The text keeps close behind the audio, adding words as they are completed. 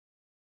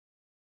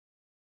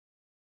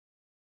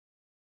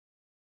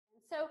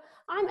So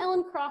I'm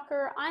Ellen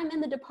Crocker. I'm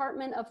in the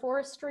Department of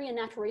Forestry and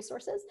Natural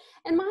Resources,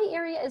 and my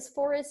area is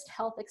forest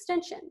health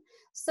extension.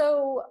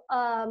 So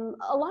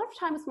a lot of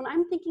times when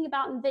I'm thinking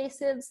about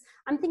invasives,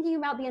 I'm thinking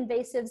about the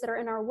invasives that are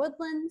in our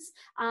woodlands,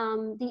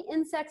 the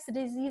insects, the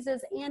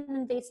diseases, and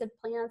invasive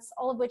plants,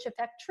 all of which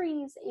affect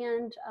trees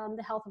and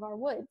the health of our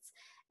woods.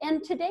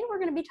 And today we're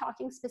going to be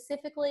talking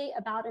specifically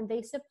about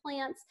invasive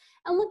plants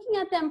and looking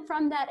at them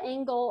from that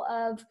angle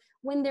of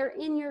when they're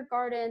in your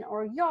garden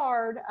or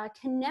yard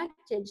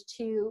connected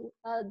to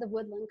the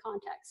woodland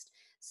context.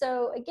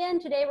 So again,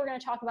 today we're going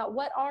to talk about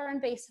what are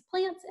invasive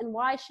plants and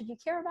why should you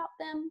care about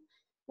them?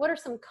 What are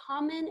some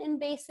common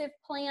invasive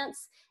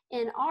plants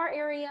in our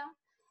area?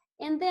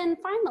 And then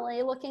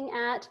finally, looking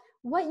at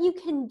what you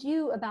can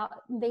do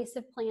about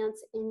invasive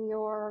plants in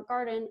your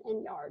garden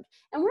and yard.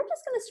 And we're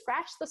just going to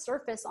scratch the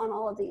surface on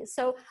all of these.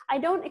 So I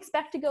don't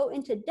expect to go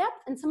into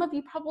depth, and some of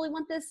you probably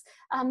want this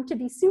to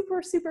be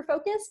super, super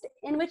focused,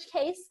 in which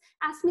case,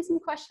 ask me some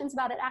questions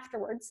about it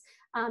afterwards,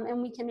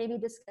 and we can maybe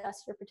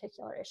discuss your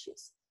particular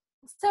issues.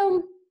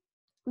 So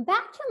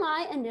back to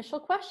my initial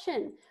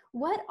question,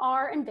 what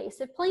are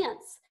invasive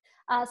plants?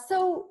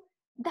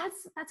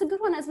 That's a good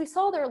one. As we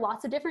saw, there are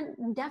lots of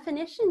different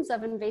definitions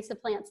of invasive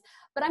plants,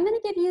 but I'm going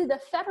to give you the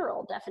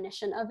federal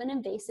definition of an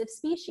invasive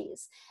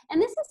species.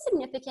 And this is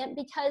significant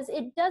because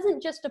it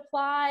doesn't just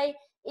apply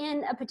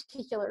in a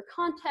particular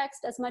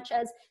context as much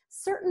as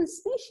certain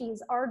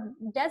species are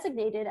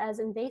designated as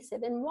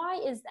invasive. And why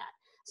is that?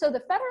 So the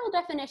federal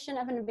definition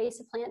of an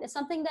invasive plant is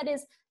something that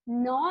is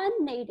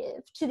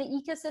non-native to the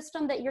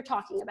ecosystem that you're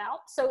talking about.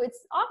 So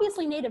it's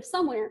obviously native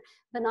somewhere,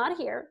 but not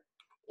here.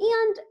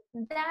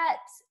 And that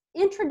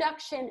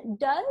introduction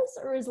does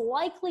or is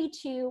likely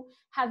to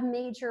have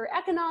major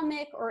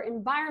economic or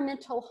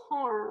environmental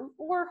harm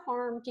or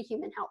harm to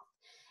human health.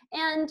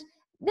 And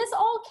this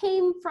all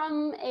came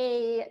from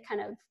a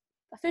kind of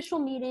official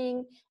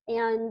meeting,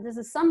 and this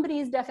is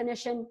somebody's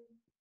definition,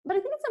 but I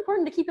think it's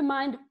important to keep in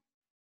mind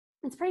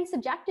it's pretty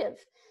subjective.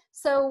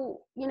 So,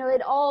 you know,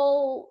 it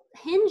all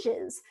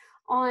hinges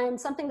on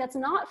something that's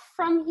not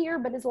from here,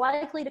 but is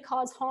likely to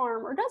cause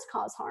harm or does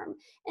cause harm.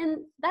 And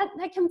that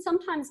can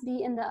sometimes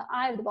be in the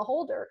eye of the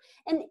beholder.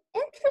 And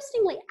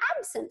interestingly,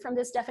 absent from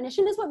this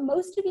definition is what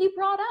most of you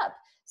brought up.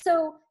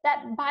 So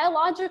that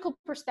biological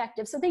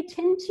perspective, so they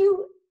tend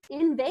to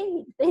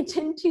invade, they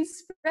tend to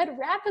spread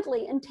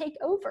rapidly and take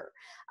over,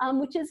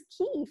 which is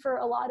key for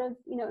a lot of,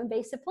 you know,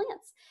 invasive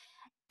plants.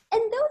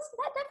 And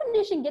that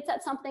definition gets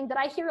at something that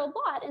I hear a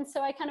lot, and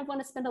so I kind of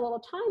want to spend a little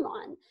time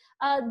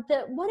on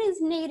what is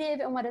native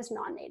and what is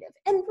non-native.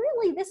 And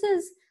really, this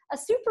is a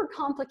super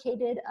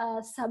complicated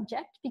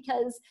subject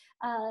because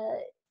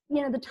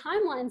you know, the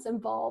timelines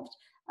involved.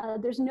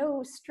 There's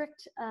no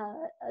strict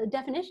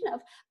definition of,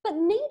 but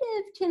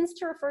native tends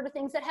to refer to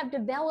things that have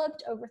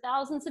developed over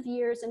thousands of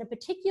years in a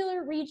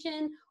particular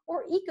region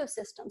or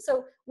ecosystem.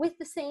 So with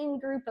the same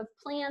group of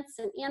plants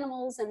and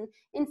animals and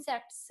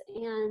insects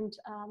and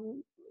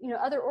you know,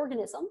 other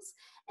organisms.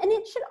 And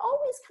it should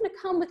always kind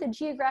of come with a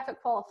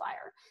geographic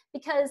qualifier,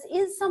 because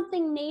is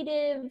something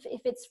native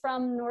if it's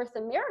from North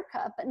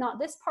America, but not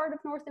this part of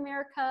North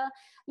America?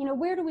 You know,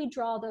 where do we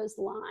draw those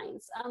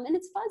lines? And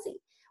it's fuzzy.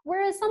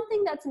 Whereas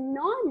something that's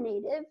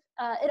non-native,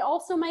 it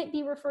also might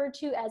be referred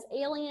to as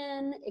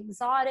alien,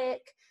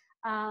 exotic,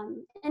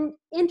 and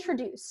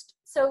introduced.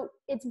 So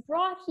it's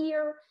brought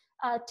here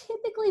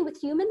typically with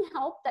human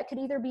help that could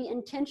either be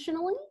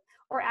intentionally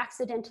or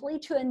accidentally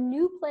to a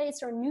new place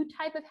or a new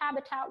type of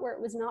habitat where it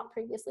was not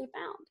previously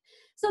found.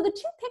 So the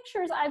two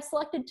pictures I've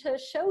selected to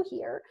show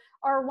here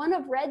are one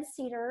of red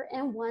cedar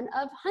and one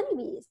of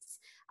honeybees.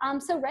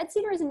 So red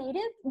cedar is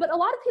native, but a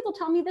lot of people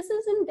tell me this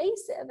is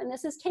invasive and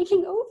this is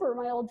taking over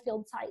my old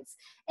field sites,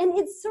 and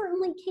it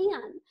certainly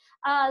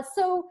can.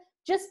 So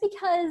just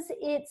because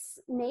it's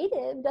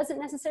native doesn't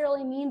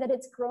necessarily mean that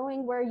it's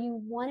growing where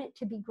you want it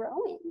to be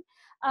growing.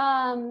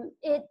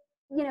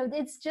 You know,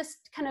 it's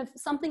just kind of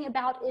something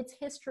about its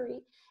history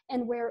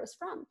and where it was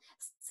from.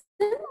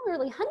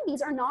 Similarly,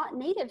 honeybees are not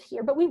native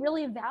here, but we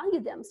really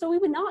value them. So we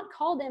would not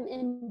call them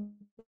invasive,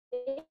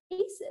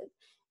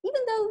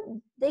 even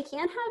though they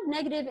can have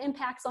negative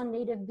impacts on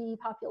native bee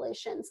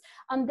populations.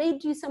 They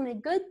do so many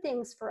good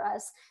things for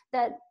us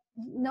that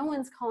no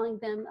one's calling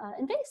them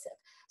invasive.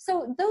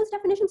 So those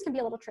definitions can be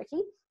a little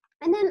tricky.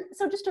 And then,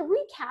 so just to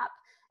recap,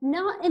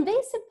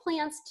 invasive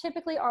plants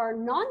typically are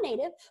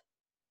non-native,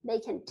 they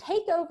can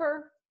take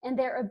over, and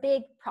they're a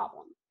big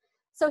problem.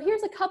 So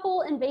here's a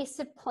couple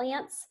invasive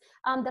plants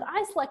that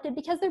I selected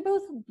because they're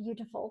both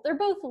beautiful. They're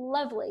both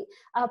lovely.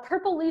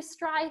 Purple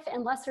loosestrife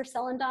and lesser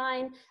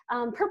celandine.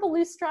 Purple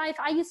loosestrife,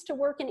 I used to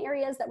work in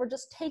areas that were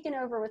just taken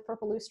over with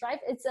purple loosestrife.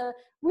 It's a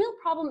real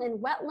problem in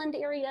wetland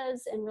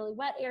areas and really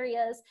wet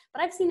areas,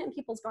 but I've seen it in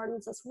people's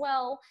gardens as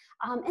well.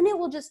 And it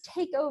will just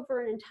take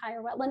over an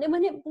entire wetland. And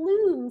when it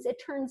blooms,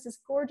 it turns this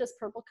gorgeous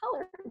purple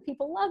color, and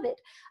people love it.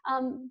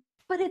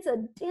 But it's a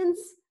dense,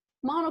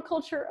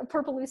 monoculture of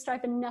purple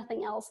loosestrife and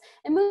nothing else.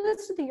 And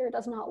most of the year it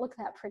does not look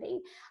that pretty.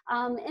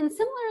 And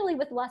similarly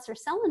with lesser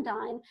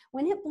celandine,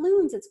 when it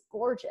blooms, it's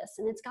gorgeous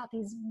and it's got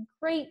these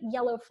great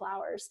yellow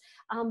flowers.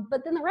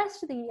 But then the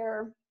rest of the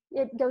year,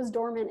 it goes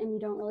dormant and you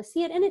don't really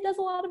see it, and it does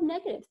a lot of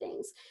negative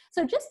things.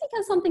 So just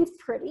because something's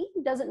pretty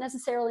doesn't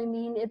necessarily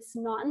mean it's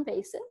not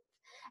invasive.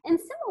 And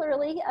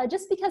similarly,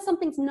 just because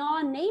something's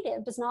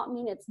non-native does not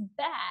mean it's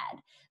bad.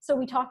 So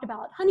we talked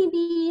about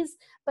honeybees,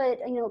 but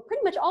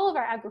pretty much all of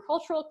our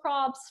agricultural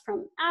crops,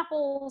 from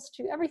apples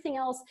to everything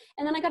else.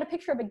 And then I got a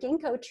picture of a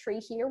ginkgo tree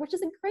here, which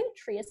is a great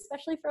tree,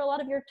 especially for a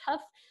lot of your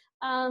tough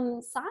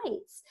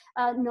sites,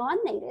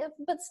 non-native,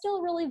 but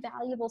still really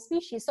valuable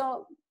species.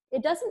 So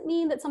it doesn't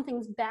mean that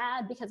something's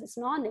bad because it's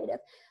non-native,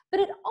 but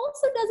it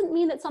also doesn't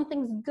mean that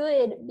something's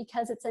good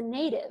because it's a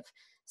native.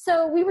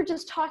 So we were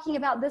just talking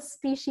about this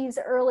species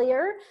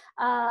earlier.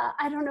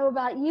 I don't know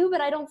about you,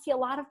 but I don't see a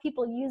lot of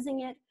people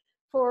using it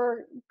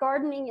for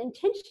gardening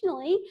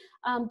intentionally,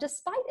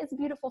 despite its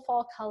beautiful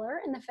fall color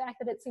and the fact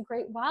that it's a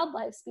great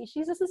wildlife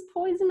species. This is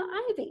poison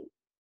ivy.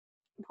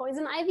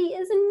 Poison ivy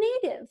is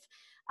a native.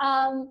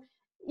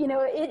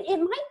 It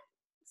might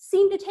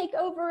seem to take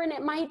over, and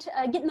it might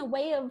get in the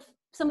way of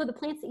some of the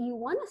plants that you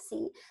want to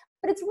see,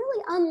 but it's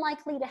really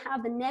unlikely to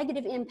have the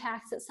negative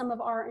impacts that some of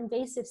our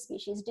invasive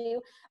species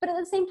do. But at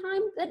the same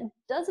time, that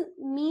doesn't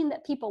mean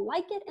that people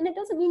like it, and it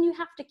doesn't mean you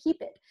have to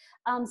keep it.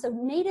 So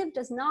native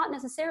does not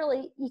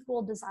necessarily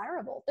equal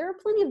desirable. There are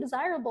plenty of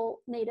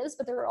desirable natives,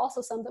 but there are also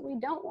some that we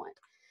don't want.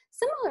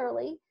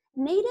 Similarly,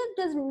 native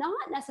does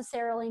not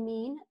necessarily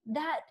mean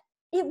that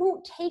it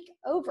won't take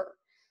over.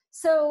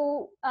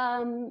 So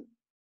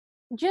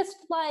just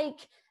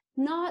like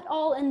not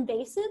all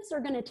invasives are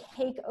going to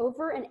take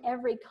over in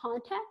every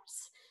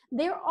context,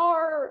 there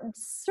are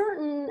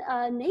certain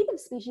native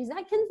species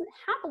that can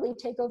happily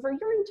take over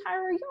your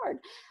entire yard.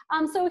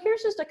 So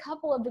here's just a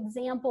couple of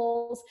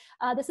examples.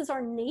 This is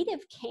our native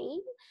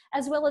cane,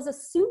 as well as a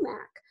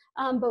sumac.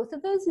 Both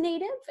of those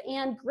native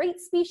and great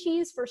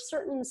species for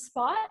certain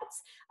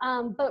spots,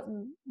 but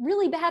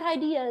really bad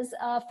ideas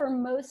for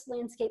most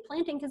landscape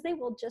planting, because they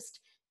will just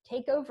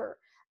take over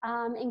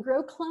and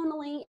grow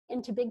clonally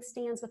into big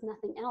stands with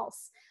nothing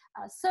else.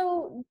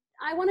 So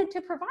I wanted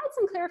to provide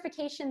some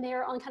clarification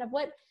there on kind of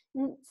what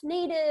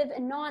native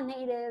and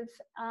non-native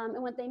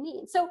and what they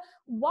mean. So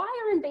why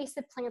are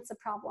invasive plants a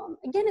problem?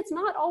 Again, it's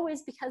not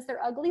always because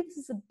they're ugly. This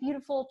is a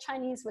beautiful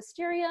Chinese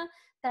wisteria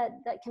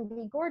that can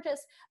be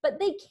gorgeous, but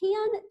they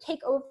can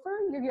take over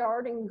your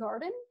yard and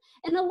garden.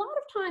 And a lot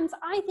of times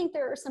I think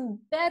there are some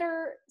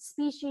better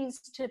species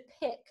to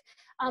pick,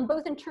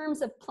 both in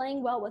terms of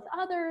playing well with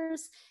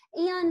others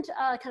and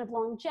kind of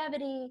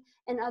longevity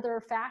and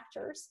other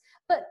factors,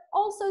 but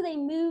also they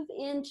move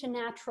into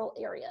natural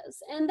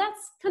areas. And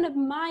that's kind of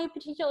my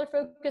particular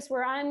focus,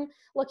 where I'm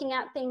looking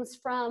at things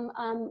from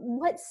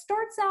what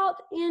starts out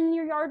in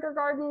your yard or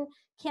garden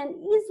can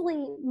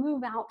easily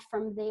move out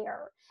from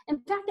there. In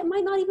fact, it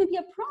might not even be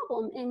a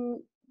problem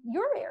in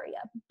your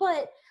area,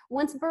 but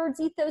once birds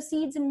eat those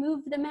seeds and move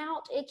them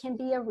out, it can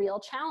be a real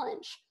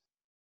challenge.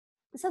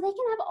 So they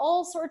can have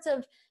all sorts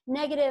of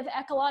negative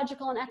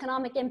ecological and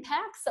economic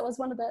impacts. That was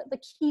one of the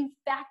key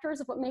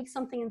factors of what makes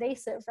something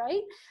invasive,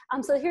 right?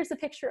 So here's a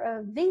picture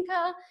of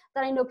vinca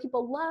that I know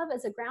people love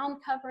as a ground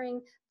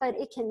covering, but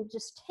it can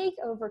just take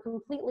over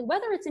completely,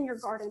 whether it's in your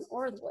garden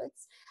or the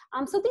woods.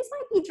 So these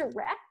might be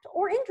direct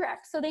or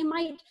indirect. So they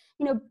might,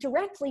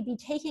 directly be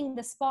taking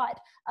the spot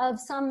of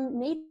some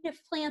native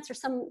plants or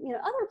some,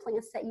 other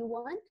plants that you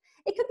want.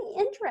 It could be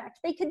indirect.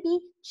 They could be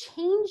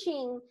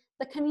changing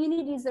the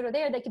communities that are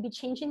there. They could be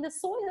changing the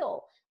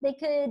soil. They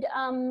could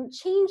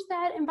change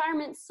that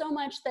environment so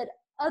much that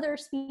other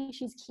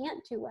species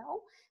can't do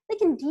well. They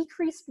can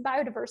decrease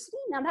biodiversity.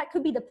 Now that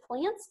could be the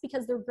plants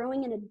because they're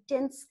growing in a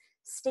dense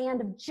stand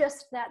of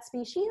just that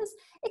species.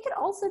 It could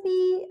also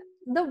be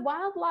the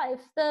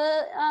wildlife,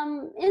 the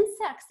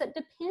insects that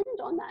depend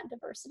on that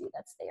diversity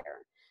that's there.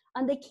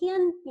 They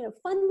can,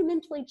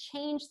 fundamentally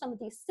change some of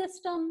these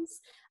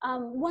systems.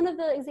 One of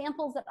the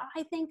examples that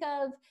I think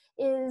of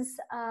is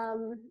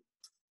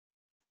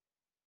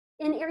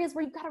in areas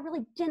where you've got a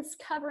really dense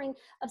covering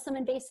of some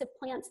invasive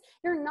plants,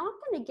 you're not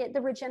going to get the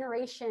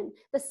regeneration,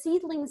 the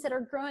seedlings that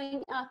are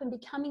growing up and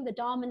becoming the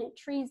dominant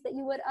trees that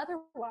you would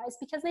otherwise,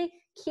 because they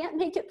can't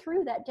make it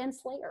through that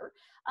dense layer.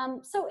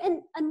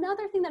 And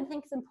another thing that I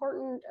think is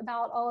important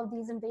about all of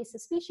these invasive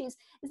species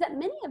is that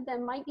many of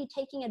them might be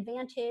taking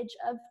advantage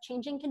of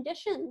changing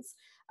conditions,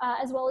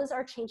 as well as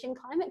our changing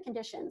climate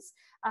conditions.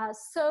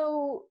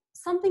 So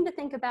something to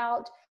think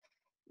about,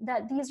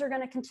 that these are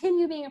going to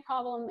continue being a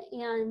problem,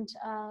 and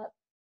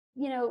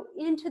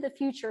into the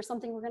future,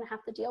 something we're going to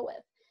have to deal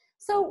with.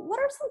 So what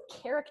are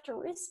some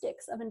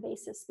characteristics of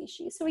invasive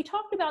species? So we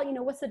talked about,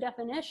 what's the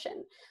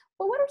definition,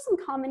 but what are some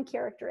common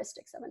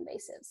characteristics of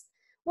invasives?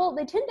 Well,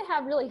 they tend to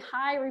have really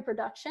high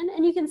reproduction,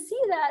 and you can see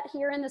that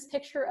here in this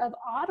picture of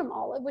autumn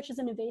olive, which is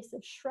an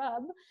invasive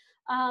shrub.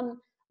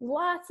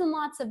 Lots and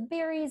lots of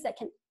berries that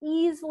can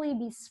easily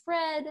be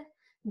spread.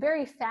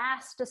 very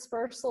fast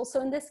dispersal.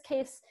 So in this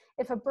case,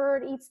 if a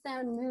bird eats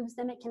them, moves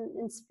them, it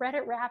can spread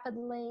it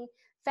rapidly,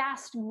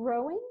 fast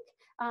growing.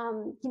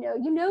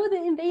 You know the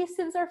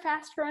invasives are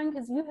fast growing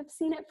because you have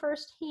seen it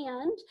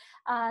firsthand.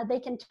 They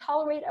can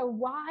tolerate a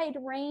wide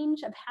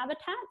range of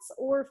habitats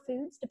or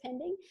foods,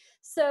 depending.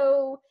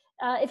 So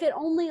if it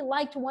only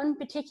liked one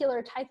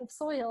particular type of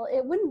soil,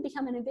 it wouldn't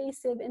become an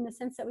invasive in the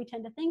sense that we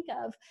tend to think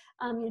of,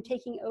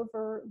 taking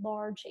over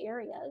large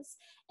areas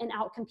and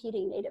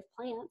outcompeting native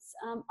plants.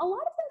 A lot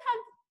of them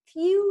have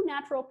few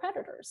natural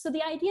predators. So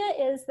the idea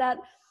is that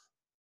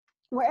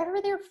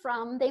wherever they're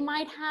from, they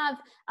might have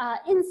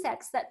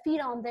insects that feed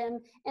on them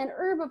and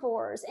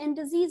herbivores and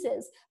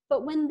diseases.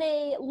 But when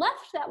they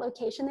left that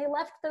location, they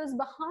left those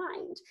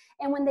behind.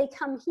 And when they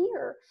come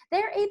here,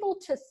 they're able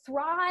to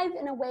thrive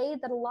in a way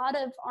that a lot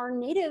of our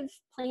native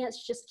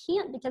plants just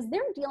can't, because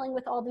they're dealing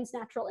with all these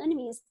natural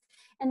enemies.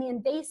 And the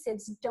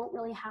invasives don't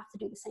really have to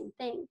do the same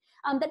thing.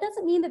 That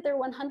doesn't mean that they're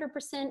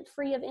 100%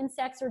 free of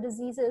insects or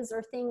diseases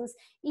or things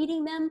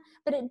eating them,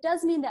 but it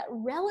does mean that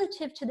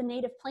relative to the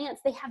native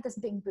plants, they have this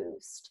big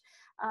boost.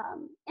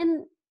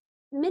 And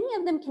many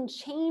of them can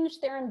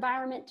change their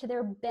environment to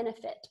their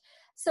benefit.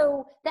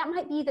 So that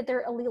might be that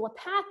they're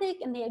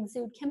allelopathic and they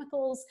exude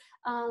chemicals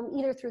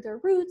either through their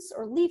roots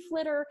or leaf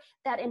litter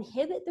that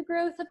inhibit the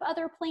growth of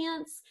other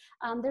plants.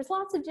 There's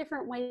lots of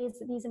different ways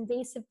that these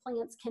invasive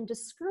plants can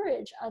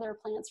discourage other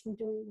plants from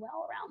doing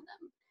well around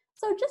them.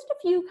 So just a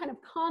few kind of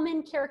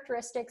common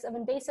characteristics of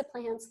invasive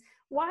plants,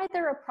 why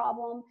they're a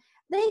problem.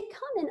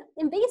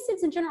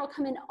 Invasives in general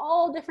come in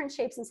all different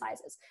shapes and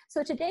sizes.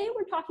 So today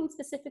we're talking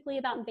specifically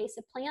about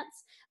invasive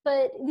plants,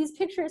 but these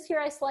pictures here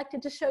I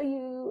selected to show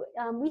you,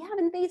 we have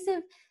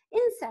invasive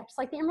insects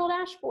like the emerald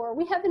ash borer,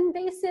 we have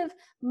invasive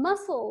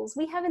mussels,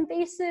 we have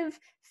invasive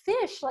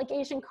fish like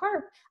Asian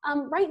carp.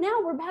 Right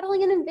now we're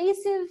battling an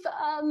invasive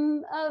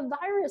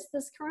virus,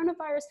 this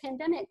coronavirus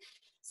pandemic.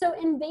 So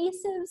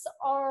invasives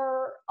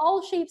are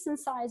all shapes and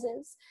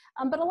sizes,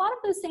 but a lot of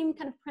those same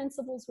kind of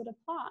principles would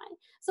apply.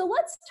 So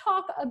let's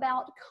talk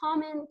about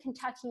common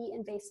Kentucky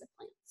invasive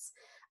plants.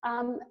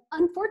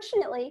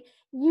 Unfortunately,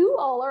 you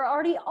all are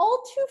already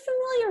all too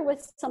familiar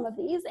with some of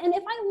these. And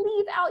if I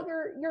leave out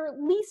your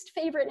least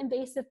favorite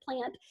invasive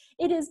plant,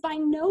 it is by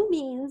no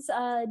means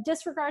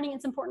disregarding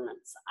its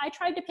importance. I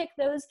tried to pick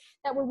those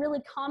that were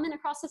really common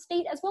across the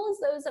state, as well as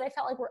those that I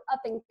felt like were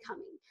up and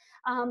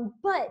coming.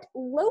 But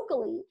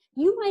locally,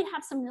 you might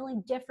have some really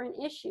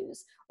different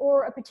issues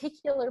or a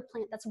particular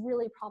plant that's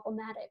really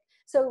problematic.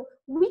 So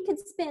we could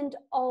spend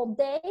all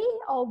day,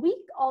 all week,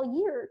 all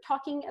year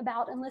talking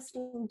about and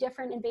listing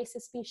different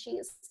invasive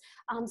species.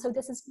 So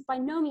this is by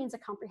no means a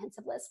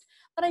comprehensive list,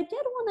 but I did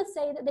want to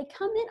say that they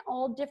come in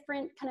all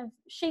different kind of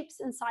shapes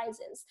and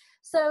sizes.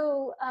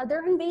 So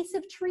they're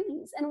invasive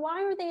trees. And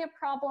why are they a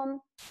problem?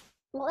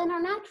 Well, in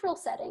our natural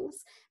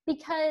settings,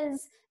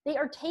 because they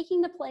are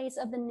taking the place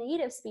of the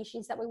native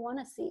species that we want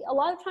to see. A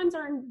lot of times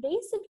our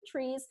invasive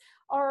trees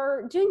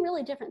are doing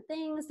really different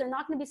things. They're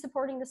not going to be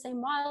supporting the same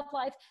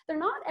wildlife. They're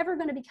not ever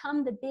going to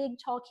become the big,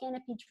 tall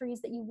canopy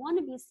trees that you want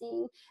to be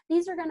seeing.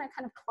 These are going to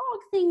kind of clog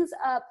things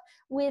up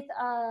with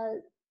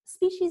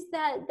species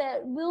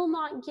that will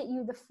not get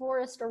you the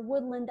forest or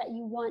woodland that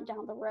you want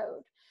down the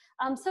road.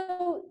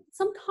 So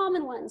some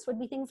common ones would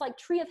be things like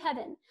tree of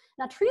heaven.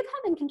 Now, tree of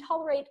heaven can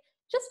tolerate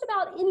just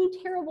about any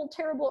terrible,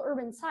 terrible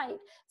urban site.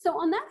 So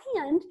on that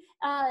hand,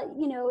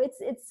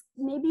 it's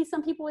maybe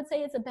some people would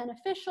say it's a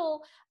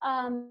beneficial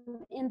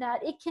in that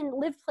it can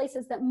live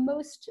places that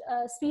most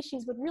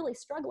species would really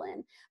struggle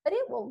in, but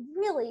it will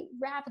really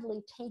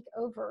rapidly take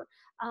over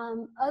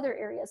other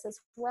areas as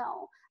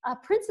well.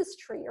 Princess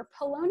tree or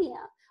Paulownia.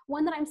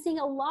 One that I'm seeing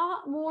a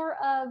lot more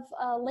of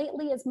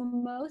lately is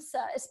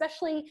mimosa,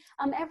 especially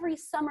every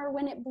summer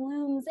when it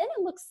blooms, and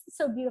it looks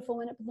so beautiful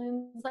when it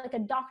blooms, like a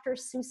Dr.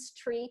 Seuss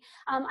tree.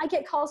 I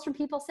get calls from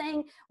people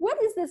saying,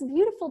 what is this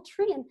beautiful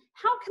tree and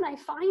how can I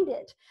find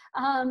it?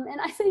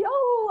 And I say,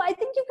 oh, I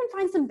think you can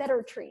find some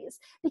better trees,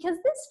 because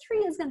this tree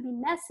is going to be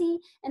messy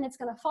and it's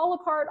going to fall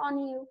apart on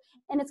you,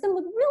 and it's going to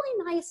look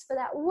really nice for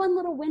that one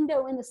little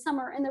window in the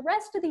summer, and the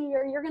rest of the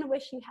year you're going to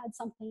wish you had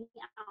something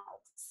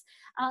else.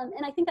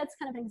 And I think that's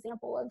kind of an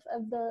example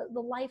of the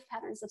life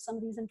patterns of some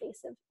of these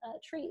invasive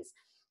trees.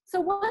 So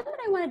one that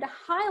I wanted to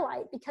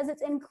highlight, because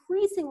it's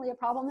increasingly a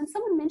problem, and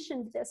someone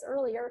mentioned this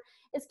earlier,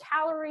 is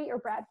Callery or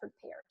Bradford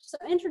pear. So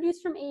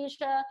introduced from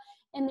Asia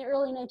in the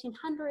early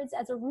 1900s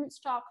as a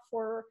rootstock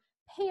for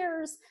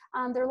pears.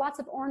 There are lots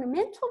of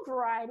ornamental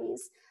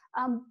varieties,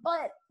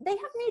 but they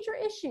have major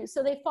issues.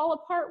 So they fall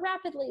apart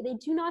rapidly. They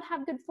do not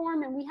have good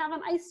form, and we have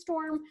an ice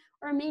storm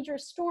or a major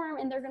storm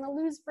and they're going to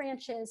lose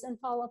branches and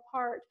fall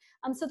apart.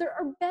 So there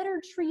are better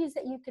trees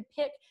that you could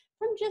pick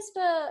from just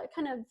a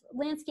kind of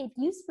landscape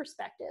use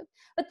perspective.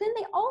 But then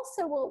they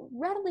also will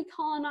readily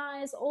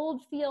colonize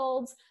old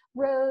fields,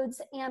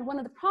 roads, and one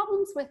of the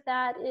problems with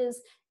that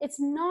is it's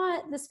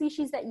not the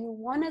species that you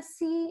want to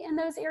see in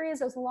those areas,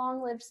 those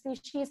long-lived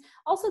species.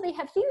 Also, they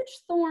have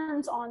huge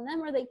thorns on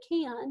them, or they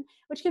can,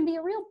 which can be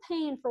a real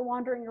pain for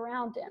wandering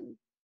around in.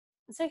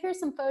 So here's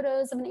some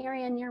photos of an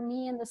area near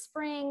me in the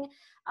spring.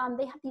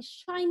 They have these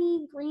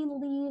shiny green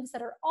leaves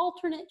that are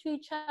alternate to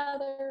each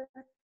other.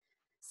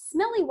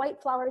 Smelly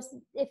white flowers,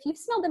 if you've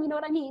smelled them, you know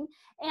what I mean.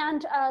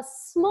 And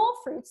small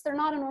fruits, they're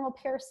not a normal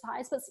pear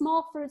size, but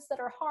small fruits that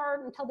are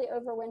hard until they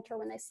overwinter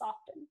when they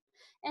soften.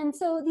 And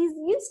so these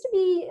used to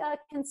be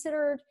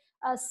considered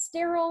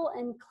sterile,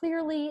 and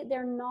clearly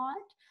they're not.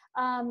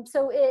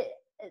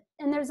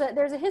 And there's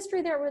a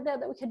history there with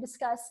that we could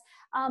discuss,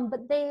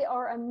 but they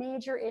are a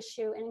major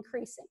issue and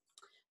increasing.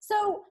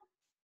 So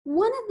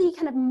one of the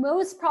kind of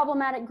most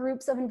problematic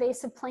groups of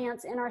invasive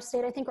plants in our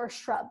state, I think, are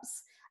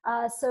shrubs.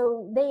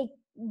 So they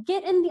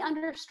get in the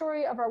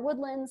understory of our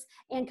woodlands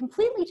and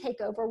completely take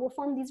over, will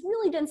form these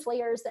really dense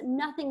layers that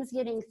nothing's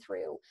getting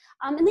through.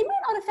 And they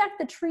might not affect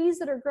the trees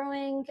that are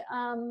growing,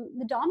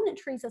 the dominant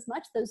trees as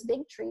much, those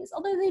big trees,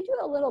 although they do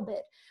a little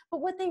bit.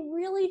 But what they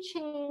really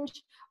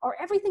change are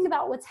everything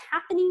about what's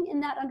happening in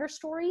that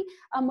understory,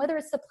 whether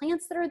it's the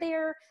plants that are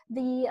there,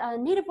 the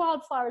native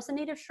wildflowers, the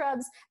native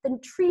shrubs, the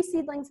tree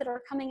seedlings that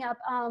are coming up,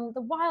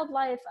 the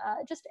wildlife,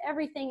 just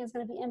everything is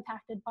going to be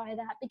impacted by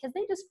that because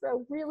they just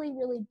grow really,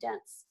 really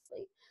densely.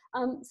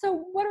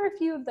 So what are a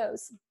few of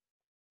those?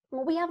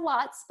 Well, we have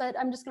lots, but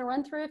I'm just going to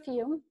run through a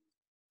few.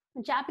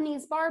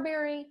 Japanese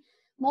barberry,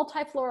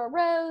 multiflora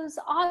rose,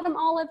 autumn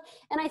olive,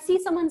 and I see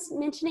someone's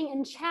mentioning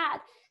in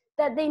chat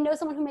that they know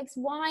someone who makes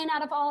wine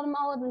out of autumn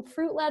olive and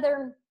fruit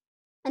leather.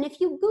 And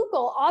if you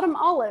Google autumn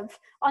olive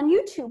on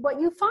YouTube,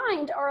 what you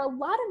find are a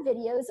lot of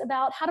videos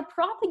about how to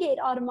propagate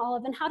autumn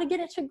olive and how to get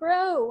it to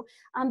grow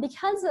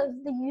because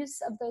of the use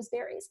of those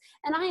berries.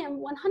 And I am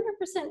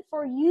 100%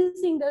 for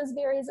using those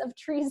berries of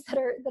trees that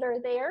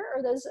are there,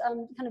 or those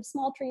kind of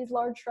small trees,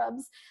 large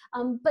shrubs,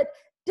 but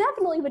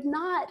definitely would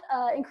not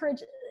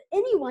encourage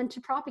anyone to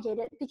propagate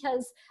it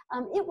because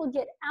it will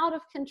get out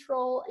of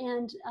control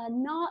and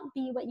not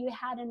be what you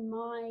had in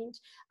mind,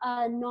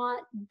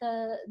 not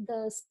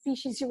the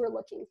species you were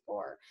looking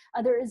for.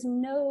 There's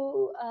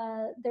no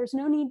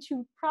need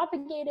to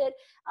propagate it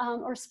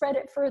or spread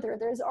it further.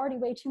 There's already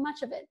way too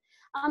much of it.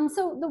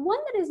 So the one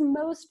that is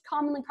most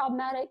commonly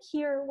problematic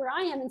here where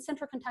I am in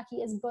central Kentucky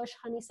is bush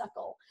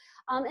honeysuckle.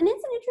 And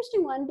it's an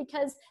interesting one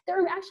because there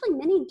are actually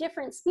many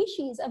different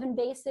species of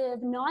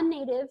invasive,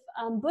 non-native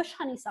bush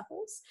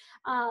honeysuckles.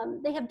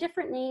 They have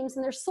different names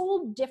and they're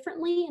sold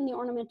differently in the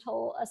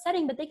ornamental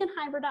setting, but they can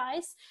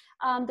hybridize.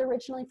 They're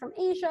originally from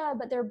Asia,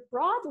 but they're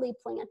broadly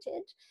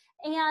planted.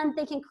 And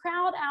they can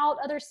crowd out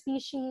other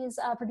species,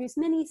 produce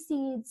many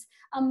seeds.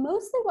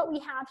 Mostly what we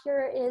have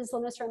here is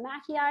Lonicera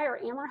macchii or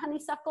amber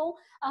honeysuckle,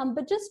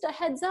 but just a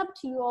heads up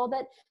to you all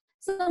that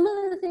some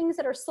of the things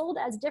that are sold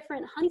as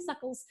different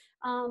honeysuckles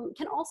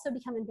can also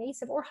become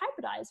invasive or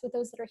hybridize with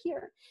those that are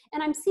here.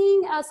 And I'm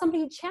seeing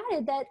somebody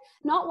chatted that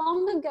not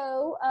long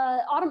ago,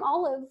 autumn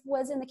olive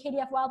was in the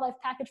KDF wildlife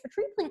package for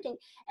tree planting.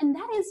 And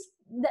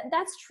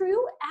that's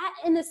true,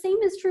 and the same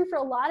is true for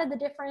a lot of the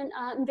different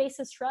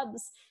invasive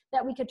shrubs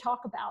that we could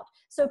talk about.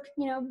 So,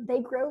 you know, they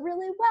grow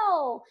really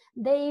well.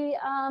 They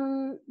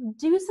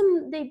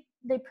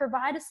they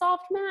provide a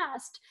soft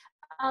mast.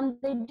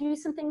 They do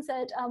some things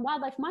that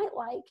wildlife might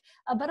like,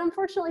 but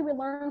unfortunately we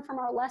learn from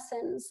our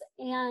lessons,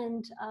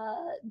 and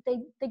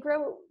they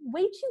grow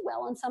way too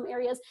well in some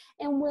areas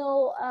and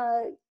will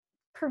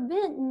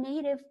prevent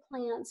native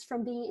plants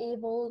from being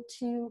able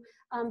to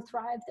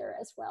thrive there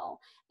as well.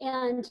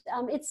 And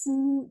it's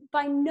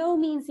by no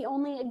means the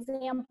only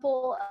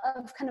example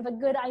of kind of a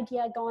good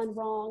idea gone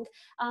wrong.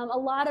 A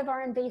lot of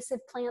our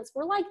invasive plants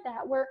were like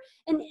that,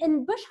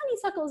 and bush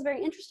honeysuckle is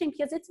very interesting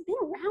because it's been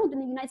around in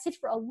the United States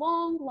for a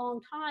long, long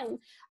time,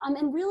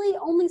 and really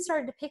only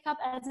started to pick up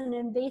as an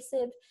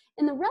invasive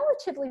in the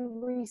relatively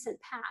recent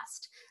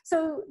past.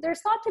 So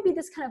there's thought to be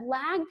this kind of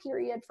lag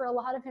period for a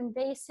lot of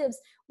invasives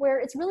where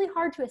it's really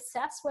hard to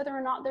assess whether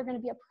or not they're going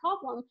to be a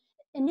problem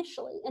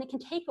initially, and it can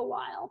take a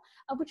while,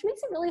 which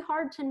makes it really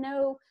hard to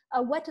know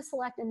what to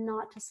select and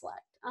not to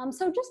select.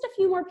 So just a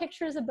few more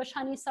pictures of bush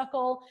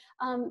honeysuckle,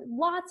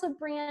 lots of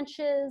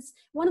branches,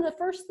 one of the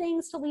first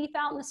things to leaf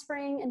out in the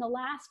spring and the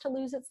last to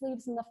lose its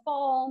leaves in the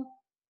fall.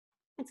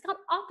 It's got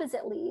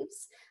opposite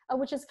leaves,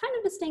 which is kind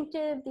of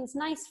distinctive, these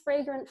nice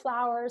fragrant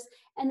flowers,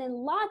 and then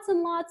lots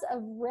and lots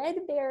of red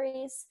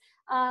berries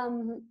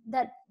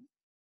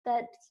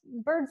that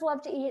birds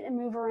love to eat and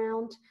move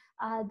around,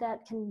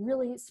 that can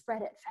really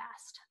spread it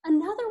fast.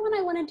 Another one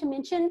I wanted to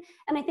mention,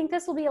 and I think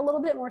this will be a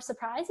little bit more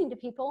surprising to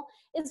people,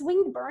 is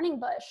winged burning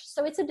bush.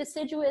 So it's a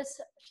deciduous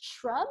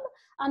shrub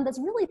that's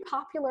really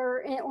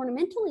popular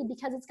ornamentally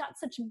because it's got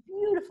such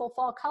beautiful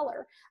fall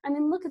color. I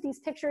mean, look at these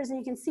pictures and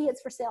you can see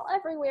it's for sale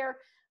everywhere.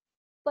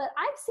 But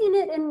I've seen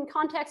it in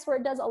contexts where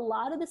it does a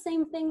lot of the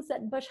same things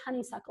that bush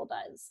honeysuckle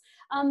does.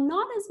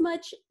 Not as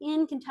much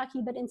in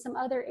Kentucky, but in some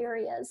other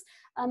areas.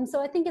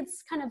 So I think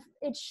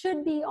it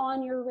should be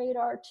on your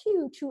radar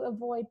too to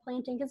avoid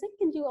planting because it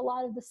can do a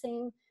lot of the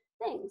same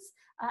things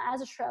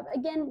as a shrub.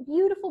 Again,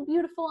 beautiful,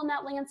 beautiful in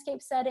that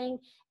landscape setting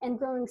and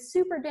growing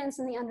super dense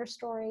in the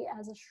understory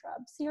as a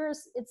shrub. So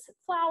yours, it's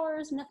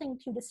flowers, nothing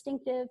too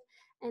distinctive,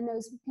 and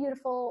those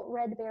beautiful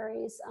red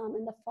berries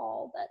in the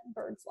fall that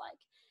birds like.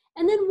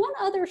 And then one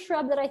other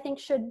shrub that I think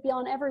should be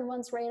on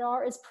everyone's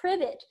radar is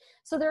privet.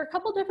 So there are a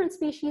couple different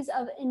species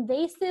of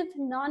invasive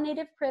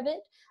non-native privet.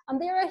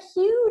 They're a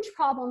huge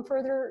problem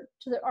further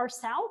to our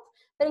south,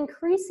 but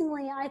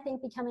increasingly, I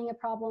think, becoming a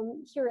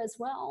problem here as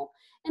well.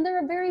 And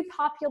they're a very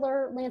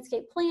popular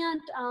landscape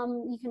plant.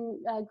 You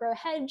can grow a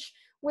hedge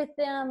with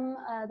them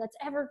that's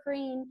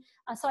evergreen.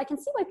 So I can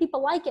see why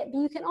people like it,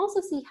 but you can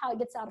also see how it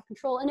gets out of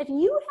control. And if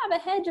you have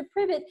a hedge of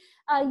privet,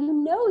 you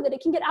know that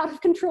it can get out of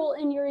control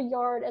in your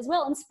yard as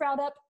well and sprout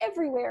up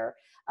everywhere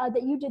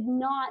that you did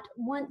not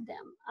want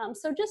them.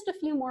 So just a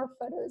few more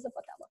photos of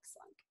what that looks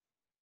like.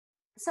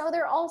 So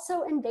there are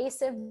also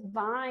invasive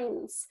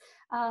vines.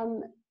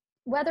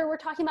 Whether we're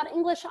talking about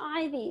English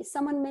ivy,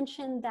 someone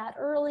mentioned that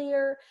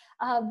earlier,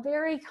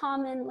 very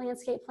common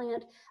landscape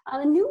plant.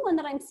 A new one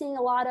that I'm seeing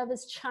a lot of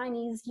is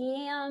Chinese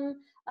yam,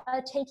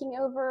 taking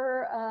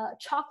over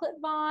chocolate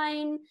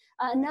vine,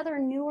 another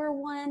newer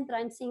one that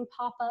I'm seeing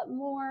pop up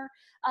more.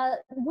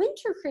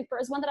 Winter creeper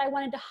is one that I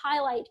wanted to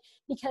highlight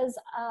because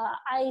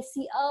I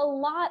see a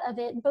lot of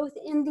it both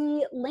in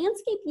the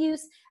landscape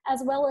use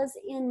as well as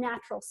in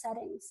natural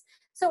settings.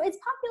 So it's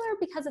popular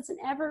because it's an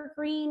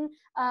evergreen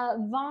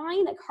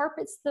vine that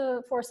carpets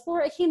the forest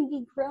floor. It can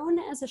be grown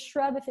as a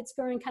shrub if it's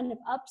growing kind of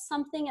up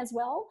something as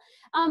well.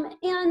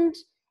 And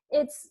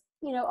it's,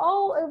 you know,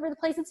 all over the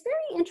place. It's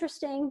very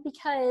interesting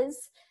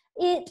because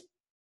it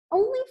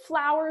only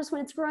flowers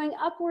when it's growing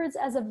upwards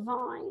as a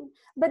vine.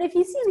 But if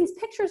you see these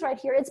pictures right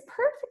here, it's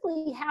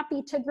perfectly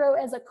happy to grow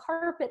as a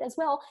carpet as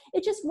well.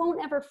 It just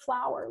won't ever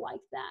flower like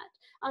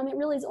that. It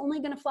really is only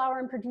going to flower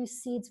and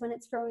produce seeds when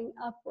it's growing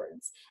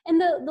upwards. And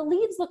the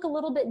leaves look a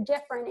little bit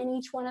different in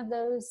each one of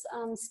those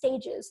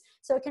stages,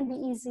 so it can be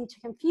easy to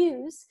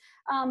confuse.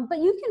 But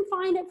you can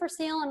find it for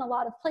sale in a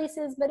lot of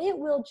places, but it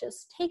will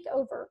just take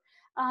over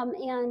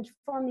and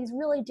form these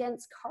really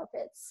dense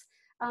carpets.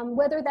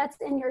 Whether that's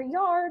in your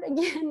yard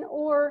again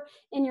or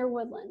in your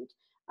woodland.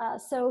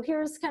 So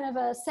here's kind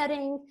of a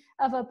setting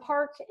of a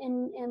park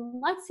in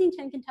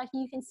Lexington, Kentucky.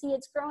 You can see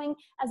it's growing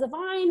as a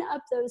vine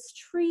up those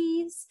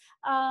trees.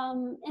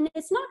 And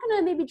it's not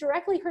gonna maybe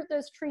directly hurt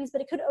those trees,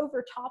 but it could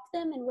overtop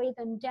them and weigh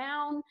them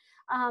down.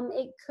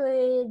 It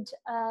could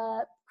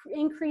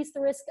increase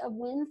the risk of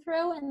wind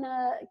throw in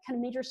a kind of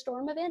major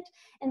storm event,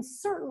 and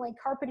certainly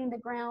carpeting the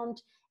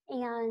ground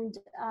and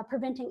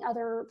preventing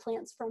other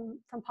plants from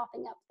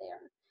popping up there.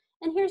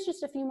 And here's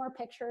just a few more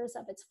pictures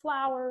of its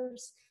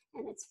flowers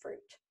and its fruit.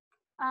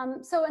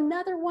 So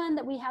another one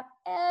that we have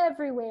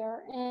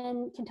everywhere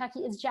in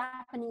Kentucky is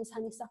Japanese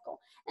honeysuckle.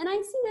 And I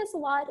see this a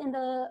lot in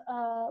the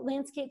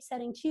landscape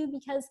setting too,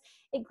 because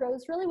it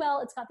grows really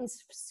well. It's got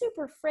these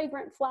super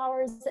fragrant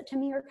flowers that to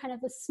me are kind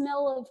of the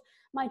smell of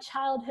my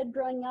childhood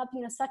growing up,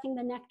 you know, sucking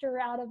the nectar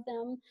out of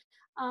them.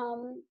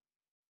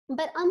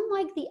 But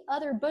unlike the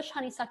other bush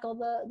honeysuckle,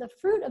 the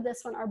fruit of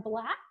this one are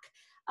black,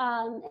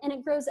 and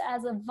it grows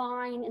as a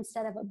vine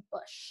instead of a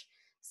bush.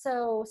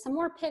 So some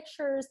more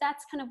pictures,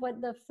 that's kind of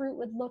what the fruit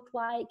would look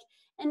like.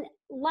 And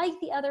like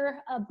the other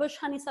bush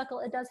honeysuckle,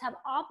 it does have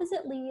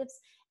opposite leaves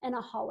and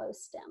a hollow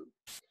stem.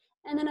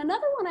 And then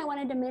another one I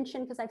wanted to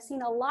mention, because I've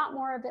seen a lot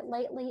more of it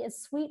lately,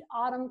 is sweet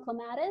autumn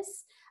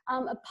clematis,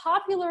 a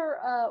popular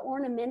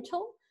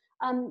ornamental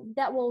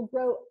that will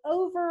grow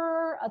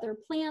over other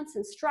plants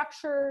and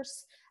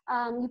structures.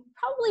 You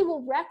probably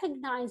will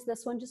recognize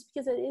this one just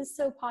because it is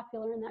so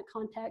popular in that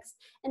context,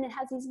 and it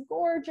has these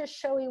gorgeous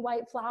showy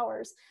white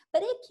flowers,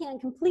 but it can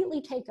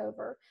completely take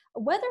over,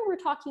 whether we're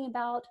talking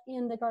about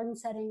in the garden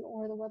setting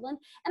or the woodland.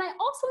 And I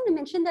also want to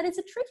mention that it's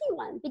a tricky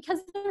one because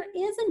there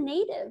is a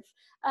native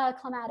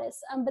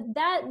clematis, but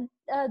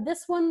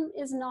this one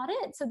is not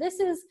it. So this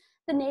is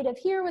the native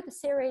here with the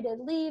serrated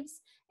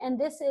leaves, and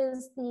this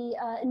is the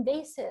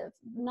invasive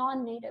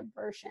non-native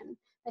version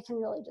that can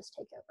really just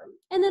take over.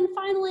 And then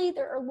finally,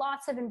 there are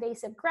lots of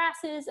invasive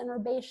grasses and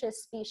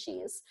herbaceous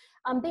species.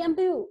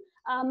 Bamboo.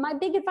 My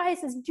big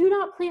advice is do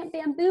not plant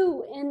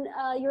bamboo in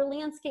your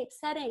landscape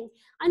setting.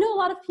 I know a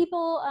lot of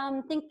people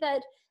think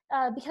that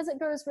because it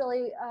grows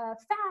really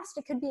fast,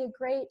 it could be a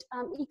great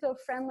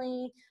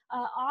eco-friendly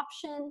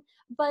option,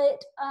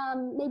 but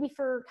maybe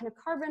for kind of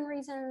carbon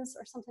reasons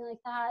or something like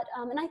that.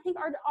 And I think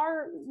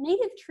our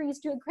native trees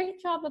do a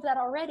great job of that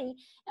already.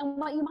 And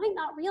what you might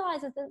not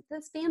realize is that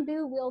this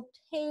bamboo will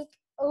take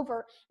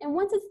over. And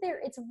once it's there,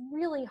 it's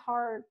really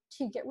hard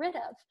to get rid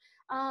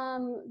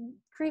of.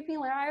 Creeping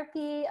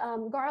lirarpy,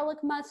 garlic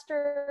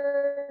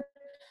mustard,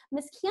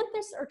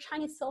 Miscanthus or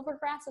Chinese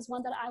silverglass is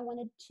one that I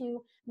wanted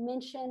to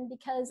mention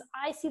because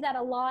I see that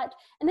a lot.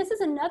 And this is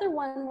another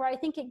one where I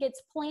think it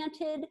gets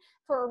planted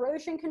for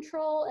erosion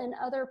control and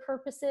other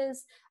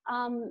purposes.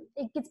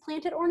 It gets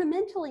planted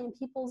ornamentally in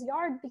people's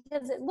yard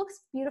because it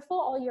looks beautiful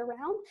all year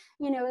round.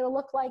 You know, it'll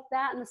look like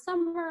that in the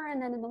summer, and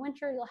then in the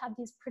winter you'll have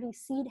these pretty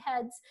seed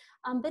heads,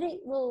 but it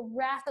will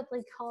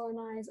rapidly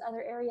colonize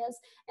other areas.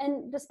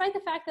 And despite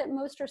the fact that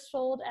most are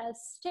sold as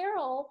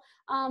sterile,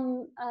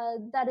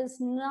 that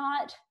is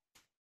not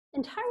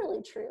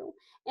entirely true,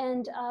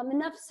 and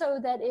enough so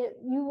that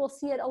you will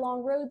see it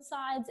along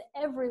roadsides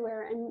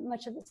everywhere in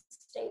much of the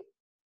state.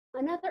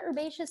 Another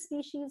herbaceous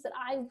species that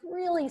I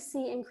really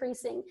see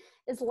increasing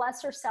is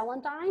lesser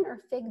celandine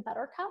or fig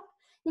buttercup.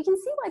 You can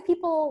see why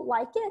people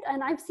like it,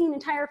 and I've seen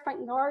entire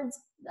front yards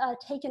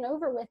taken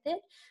over with it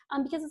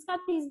because it's got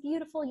these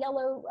beautiful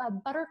yellow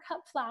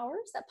buttercup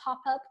flowers that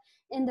pop up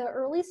in the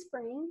early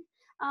spring.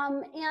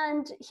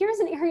 And here's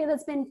an area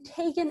that's been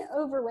taken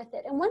over with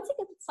it. And once it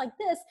gets like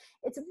this,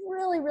 it's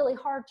really, really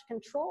hard to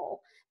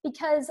control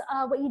because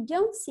what you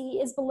don't see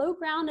is below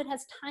ground, it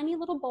has tiny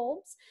little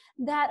bulbs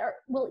that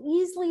will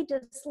easily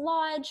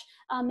dislodge,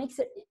 makes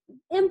it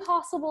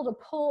impossible to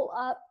pull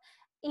up.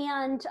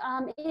 And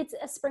it's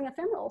a spring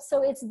ephemeral.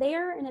 So it's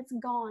there and it's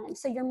gone.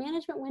 So your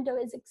management window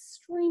is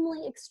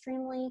extremely,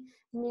 extremely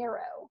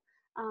narrow.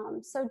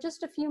 So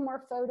just a few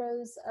more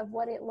photos of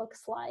what it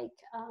looks like.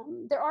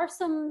 There are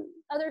some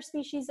other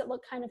species that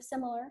look kind of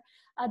similar.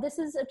 This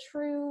is a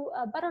true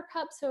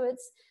buttercup, so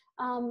it's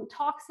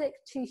toxic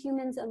to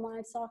humans and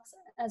livestock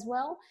as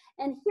well.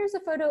 And here's a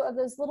photo of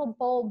those little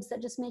bulbs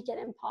that just make it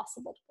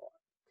impossible to pull.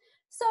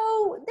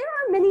 So there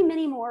are many,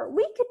 many more.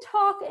 We could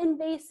talk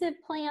invasive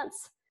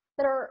plants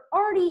that are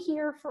already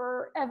here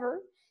forever.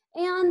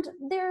 And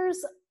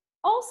there's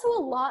also a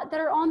lot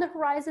that are on the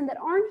horizon that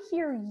aren't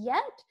here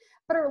yet,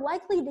 but are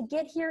likely to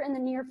get here in the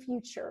near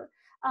future.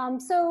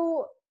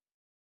 So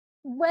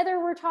whether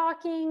we're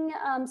talking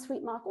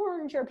sweet mock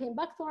orange, European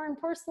buckthorn,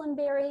 porcelain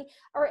berry,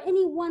 or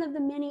any one of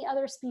the many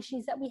other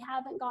species that we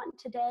haven't gotten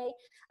today,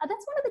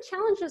 that's one of the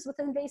challenges with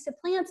invasive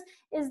plants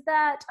is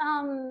that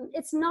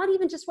it's not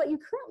even just what you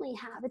currently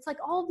have. It's like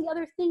all of the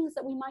other things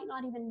that we might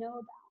not even know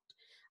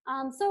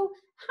about. So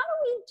how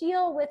do we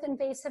deal with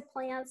invasive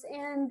plants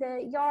in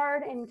the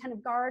yard and kind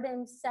of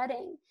garden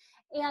setting?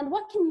 And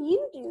what can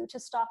you do to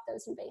stop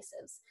those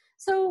invasives?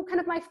 So kind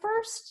of my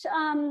first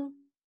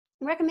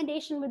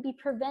recommendation would be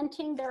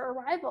preventing their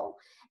arrival.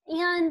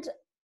 And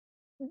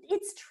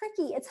it's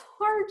tricky. It's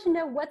hard to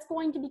know what's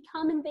going to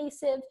become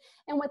invasive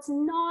and what's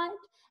not.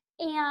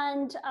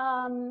 And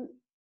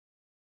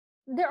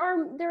there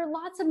are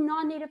lots of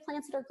non-native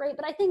plants that are great,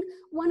 but I think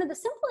one of the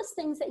simplest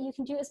things that you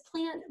can do is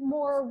plant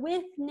more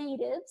with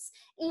natives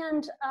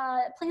and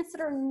plants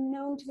that are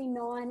known to be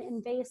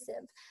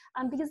non-invasive,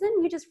 because then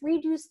you just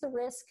reduce the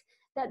risk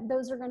that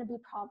those are going to be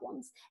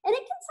problems. And it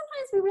can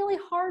sometimes be really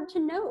hard to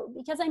know,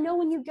 because I know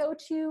when you go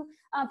to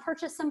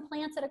purchase some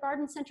plants at a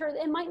garden center,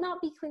 it might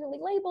not be clearly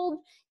labeled.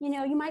 You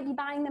know, you might be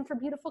buying them for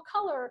beautiful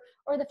color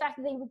or the fact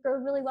that they would grow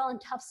really well in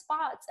tough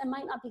spots and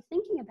might not be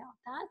thinking about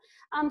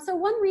that. So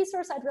one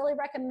resource I'd really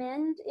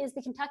recommend is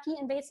the Kentucky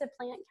Invasive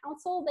Plant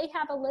Council. They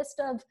have a list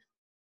of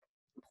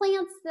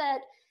plants that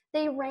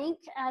they rank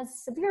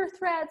as severe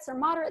threats or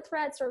moderate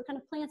threats or kind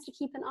of plants to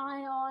keep an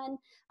eye on,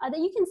 that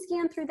you can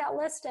scan through that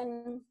list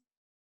and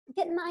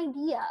get an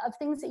idea of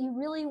things that you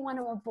really want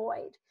to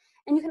avoid.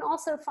 And you can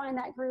also find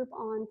that group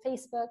on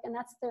Facebook, and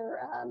that's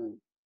their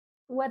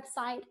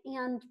website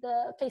and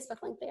the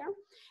Facebook link there.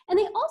 And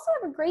they also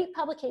have a great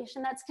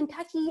publication that's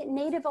Kentucky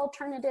Native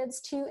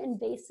Alternatives to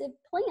Invasive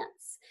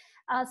Plants.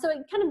 So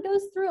it kind of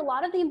goes through a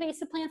lot of the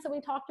invasive plants that we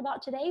talked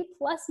about today,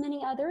 plus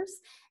many others.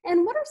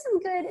 And what are some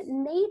good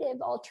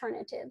native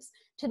alternatives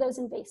to those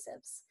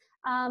invasives?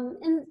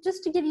 And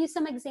just to give you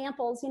some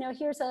examples, you know,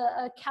 here's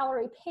a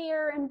Callery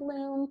pear in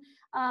bloom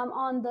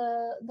on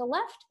the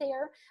left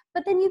there,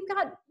 but then you've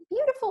got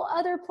beautiful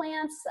other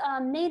plants,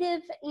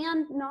 native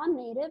and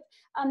non-native,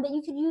 that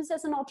you could use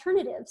as an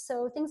alternative.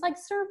 So things like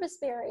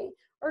serviceberry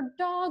or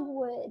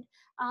dogwood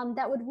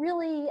that would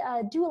really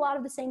do a lot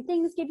of the same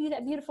things, give you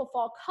that beautiful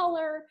fall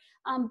color,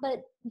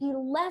 but be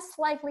less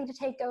likely to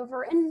take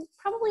over and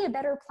probably a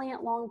better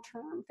plant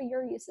long-term for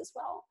your use as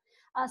well.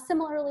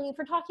 Similarly, if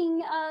we're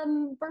talking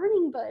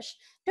burning bush,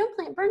 don't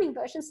plant burning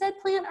bush. Instead,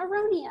 plant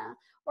aronia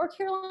or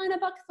Carolina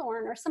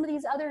buckthorn or some of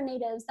these other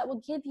natives that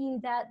will give you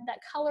that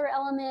color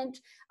element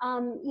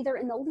either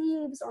in the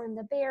leaves or in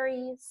the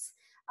berries.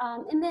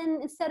 And then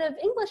instead of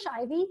English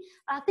ivy,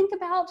 think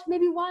about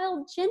maybe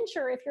wild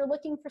ginger if you're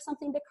looking for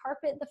something to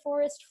carpet the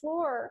forest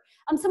floor.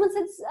 Someone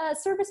said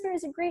serviceberry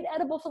is a great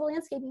edible for the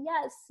landscape.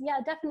 Yes, yeah,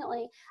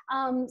 definitely.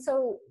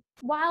 So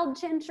wild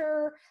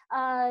ginger,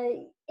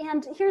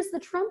 and here's the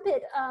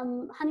trumpet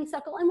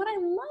honeysuckle. And what I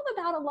love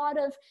about a lot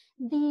of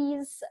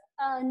these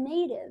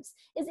natives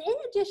is, in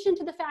addition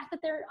to the fact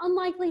that they're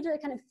unlikely to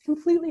kind of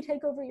completely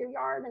take over your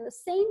yard in the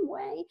same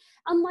way,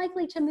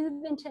 unlikely to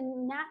move into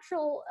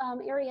natural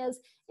areas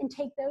and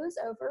take those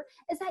over,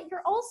 is that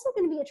you're also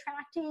going to be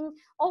attracting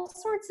all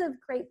sorts of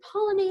great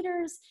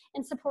pollinators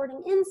and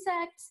supporting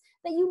insects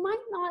that you might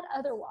not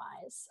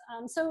otherwise.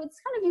 So it's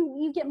kind of,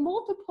 you get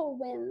multiple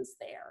wins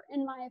there,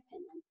 in my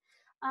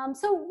opinion.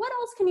 So what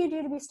else can you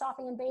do to be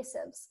stopping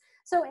invasives?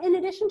 So in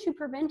addition to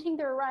preventing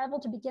their arrival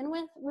to begin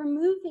with,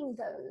 removing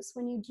those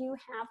when you do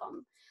have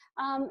them.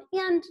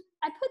 And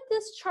I put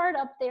this chart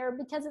up there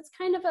because it's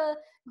kind of a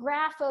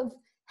graph of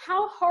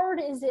how hard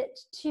is it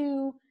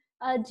to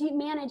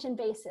manage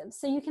invasives.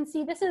 So you can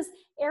see this is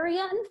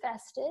area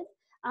infested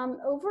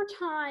over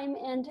time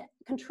and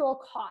control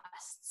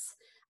costs.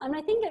 And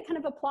I think it kind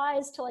of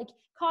applies to like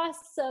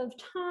costs of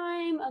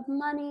time, of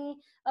money,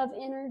 of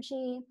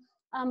energy.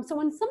 So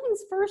when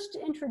something's first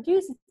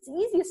introduced, it's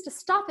easiest to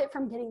stop it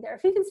from getting there.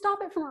 If you can stop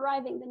it from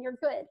arriving, then you're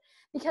good.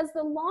 Because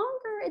the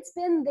longer it's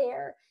been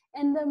there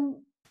and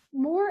the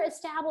more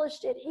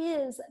established it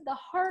is, the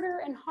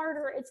harder and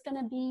harder it's going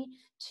to be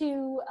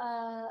to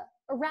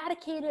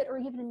eradicate it or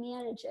even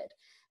manage it.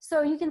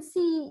 So you can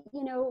see,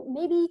 you know,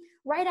 maybe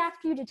right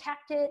after you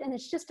detect it and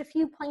it's just a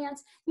few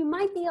plants, you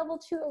might be able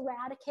to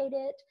eradicate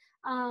it.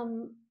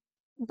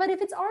 But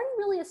if it's already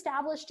really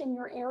established in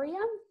your area,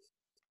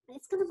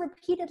 it's going to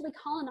repeatedly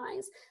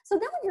colonize. So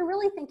then what you're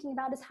really thinking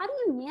about is, how do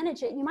you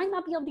manage it? You might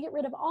not be able to get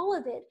rid of all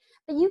of it,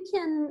 but you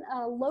can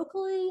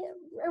locally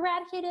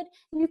eradicate it,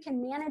 you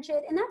can manage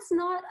it, and that's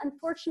not,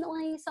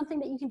 unfortunately, something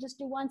that you can just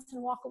do once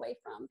and walk away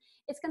from.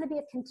 It's going to be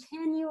a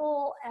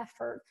continual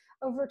effort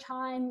over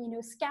time, you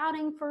know,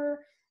 scouting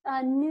for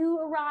new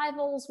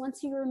arrivals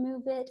once you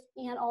remove it,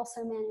 and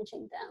also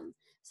managing them.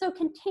 So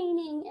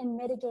containing and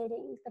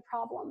mitigating the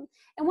problem.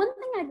 And one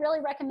thing I'd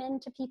really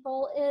recommend to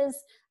people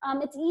is,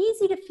 it's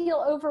easy to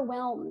feel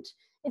overwhelmed.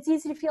 It's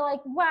easy to feel like,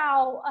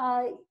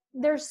 wow,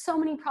 there's so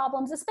many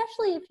problems,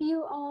 especially if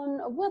you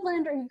own a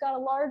woodland or you've got a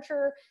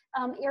larger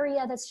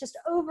area that's just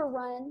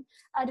overrun,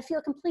 to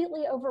feel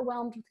completely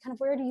overwhelmed with kind of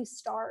where do you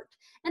start.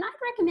 And I'd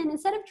recommend,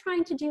 instead of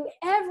trying to do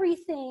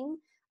everything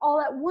all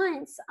at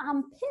once,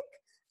 pick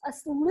a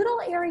little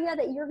area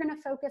that you're going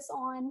to focus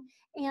on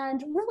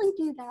and really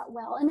do that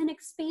well, and then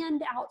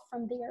expand out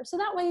from there. So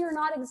that way you're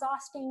not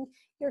exhausting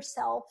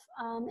yourself,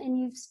 and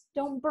you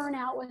don't burn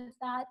out with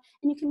that,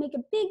 and you can make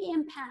a big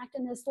impact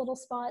in this little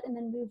spot and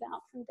then move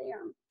out from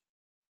there.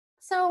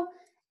 So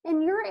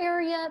in your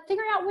area,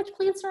 figure out which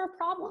plants are a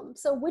problem.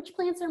 So which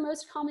plants are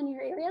most common in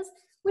your areas,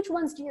 which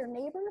ones do your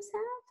neighbors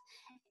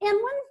have? And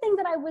one thing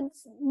that I would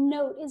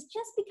note is,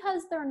 just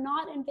because they're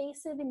not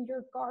invasive in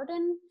your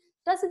garden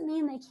doesn't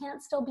mean they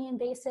can't still be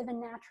invasive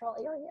in natural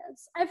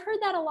areas. I've heard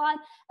that a lot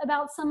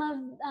about some of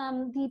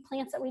the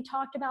plants that we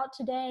talked about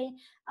today.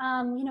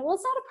 You know, well,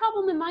 it's not a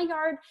problem in my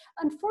yard.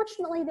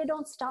 Unfortunately, they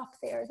don't stop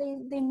there.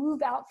 They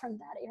move out from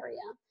that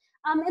area.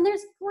 And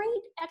there's great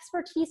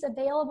expertise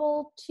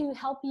available to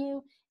help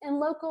you in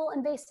local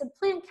invasive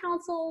plant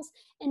councils,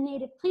 in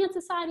native plant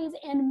societies,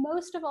 and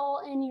most of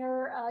all in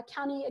your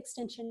county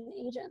extension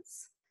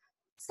agents.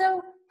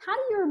 So how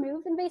do you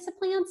remove invasive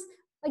plants?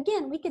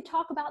 Again, we could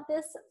talk about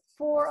this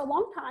for a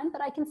long time,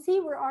 but I can see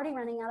we're already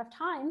running out of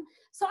time.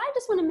 So I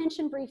just want to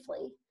mention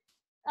briefly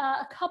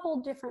a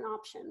couple different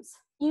options.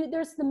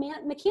 There's the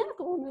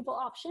mechanical removal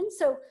option,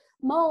 so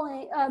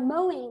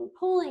mowing,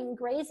 pulling,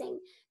 grazing.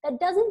 That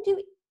doesn't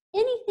do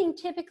anything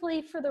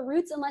typically for the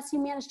roots unless you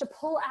manage to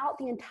pull out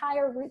the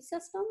entire root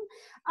system.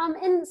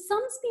 And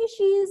some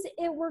species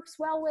it works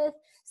well with,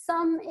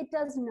 some it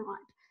does not.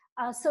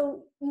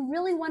 So you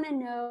really want to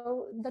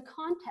know the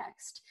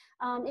context.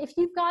 If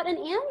you've got an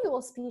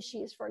annual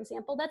species, for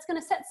example, that's going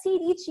to set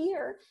seed each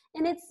year,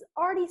 and it's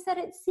already set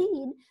its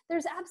seed,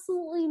 there's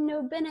absolutely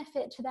no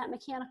benefit to that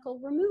mechanical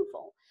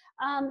removal.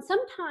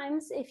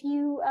 Sometimes if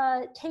you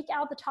take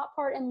out the top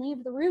part and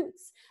leave the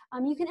roots,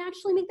 you can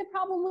actually make the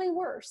problem way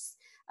worse.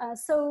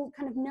 So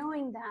kind of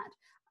knowing that.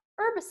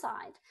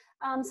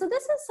 Herbicide. So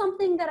this is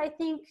something that I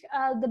think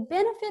the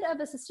benefit of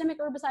a systemic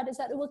herbicide is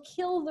that it will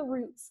kill the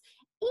roots.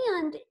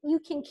 And you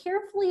can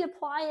carefully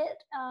apply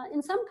it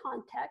in some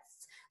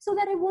contexts so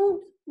that it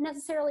won't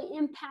necessarily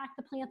impact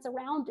the plants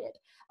around it.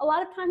 A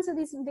lot of times when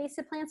these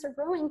invasive plants are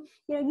growing,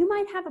 you know, you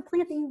might have a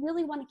plant that you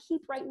really want to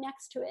keep right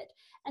next to it.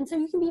 And so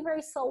you can be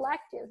very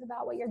selective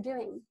about what you're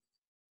doing.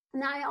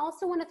 Now, I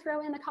also want to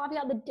throw in the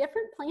caveat that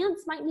different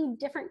plants might need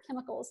different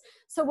chemicals.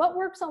 So what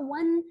works on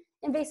one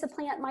invasive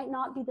plant might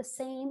not be the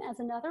same as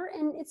another,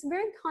 and it's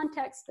very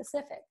context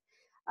specific.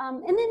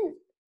 And then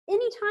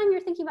anytime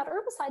you're thinking about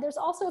herbicide, there's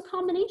also a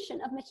combination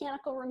of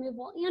mechanical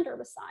removal and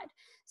herbicide.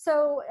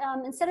 So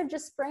instead of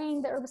just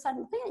spraying the herbicide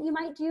in the plant, you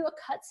might do a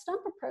cut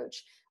stump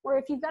approach, or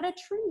if you've got a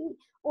tree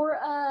or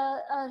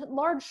a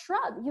large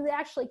shrub, you would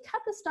actually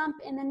cut the stump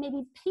and then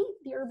maybe paint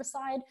the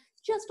herbicide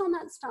just on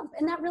that stump.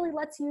 And that really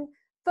lets you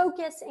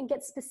focus and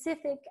get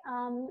specific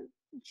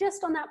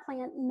just on that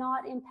plant,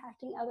 not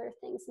impacting other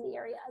things in the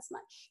area as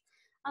much.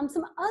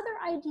 Some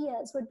other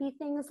ideas would be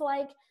things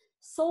like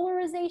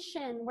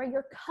solarization, where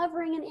you're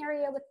covering an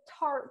area with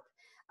tarp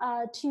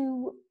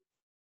to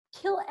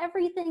kill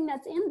everything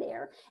that's in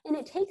there. And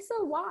it takes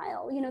a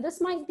while. You know,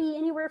 this might be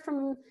anywhere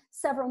from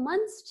several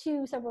months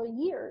to several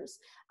years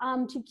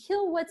to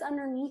kill what's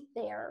underneath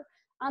there.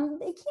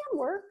 It can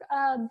work,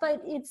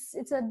 but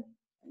it's a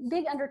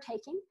big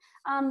undertaking.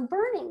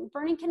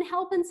 Burning can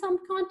help in some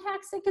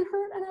contexts, it can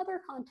hurt in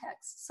other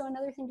contexts. So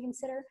another thing to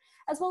consider,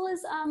 as well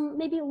as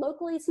maybe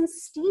locally some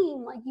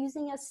steam, like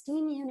using a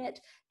steam unit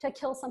to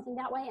kill something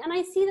that way. And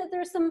I see that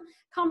there's some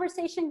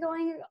conversation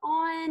going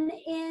on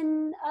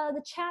in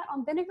the chat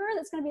on vinegar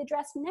that's going to be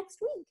addressed next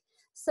week.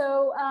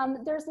 So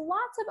there's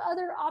lots of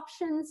other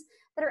options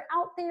that are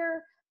out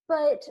there,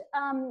 but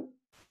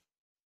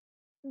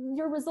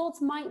your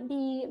results might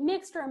be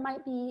mixed, or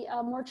might be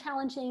more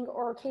challenging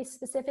or case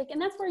specific.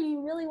 And that's where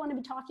you really want to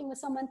be talking with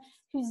someone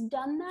who's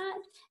done that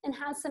and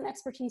has some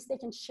expertise they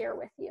can share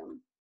with you.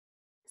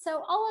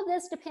 So all of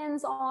this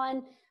depends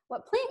on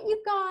what plant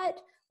you've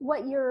got,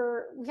 what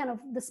your kind of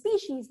the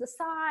species, the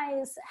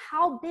size,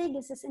 how big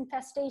is this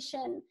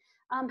infestation,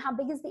 how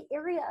big is the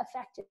area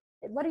affected,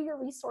 what are your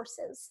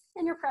resources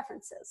and your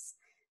preferences.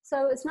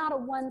 So it's not a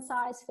one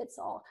size fits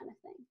all kind of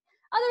thing.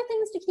 Other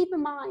things to keep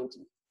in mind: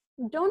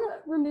 don't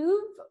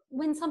remove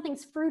when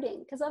something's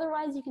fruiting, because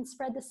otherwise you can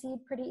spread the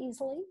seed pretty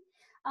easily.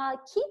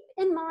 Keep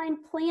in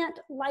mind plant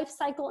life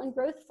cycle and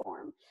growth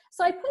form.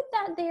 So I put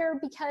that there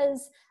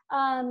because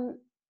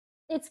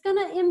it's going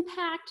to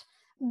impact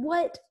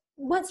what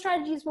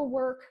strategies will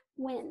work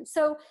when.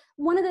 So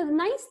one of the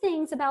nice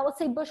things about, let's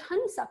say, bush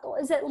honeysuckle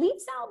is it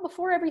leaves out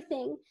before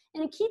everything,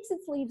 and it keeps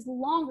its leaves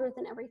longer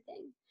than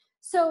everything.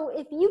 So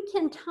if you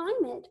can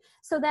time it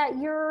so that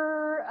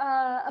you're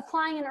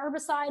applying an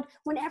herbicide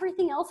when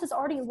everything else has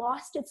already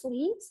lost its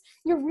leaves,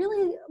 you're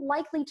really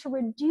likely to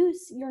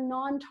reduce your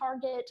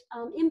non-target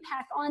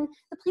impact on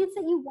the plants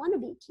that you want to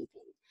be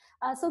keeping.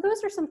 So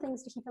those are some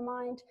things to keep in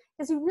mind,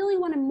 because you really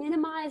want to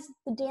minimize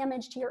the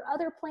damage to your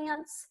other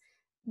plants.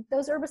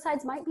 Those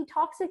herbicides might be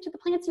toxic to the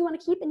plants you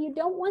want to keep, and you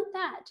don't want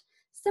that.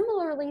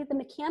 Similarly, the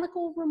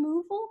mechanical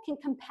removal can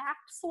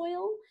compact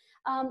soil.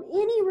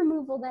 Any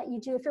removal that you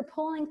do, if you're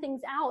pulling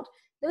things out,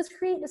 those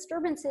create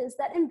disturbances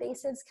that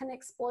invasives can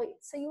exploit.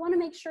 So you want to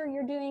make sure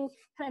you're doing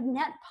kind of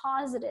net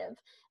positive,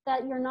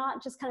 that you're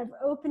not just kind of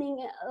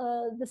opening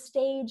the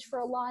stage for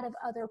a lot of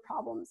other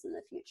problems in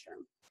the future.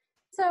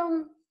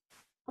 So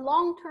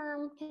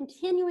long-term,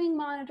 continuing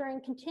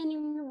monitoring,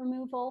 continuing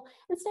removal,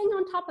 and staying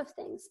on top of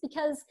things,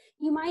 because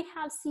you might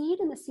have seed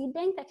in the seed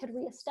bank that could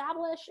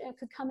reestablish, it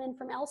could come in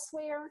from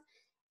elsewhere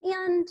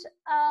and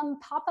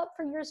pop up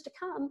for years to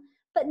come.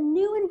 But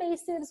new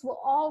invasives will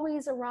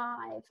always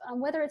arrive,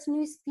 whether it's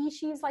new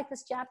species like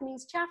this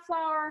Japanese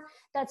chafflower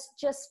that's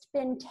just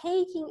been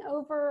taking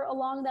over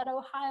along that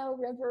Ohio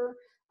River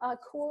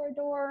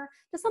corridor,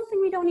 to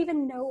something we don't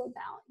even know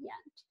about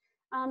yet.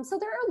 So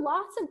there are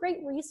lots of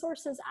great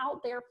resources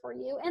out there for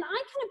you, and I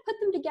kind of put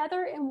them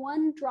together in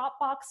one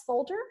Dropbox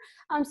folder.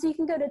 So you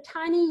can go to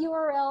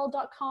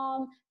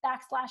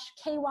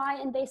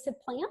tinyurl.com/KY invasive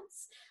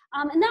plants,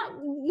 and that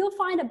you'll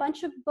find a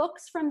bunch of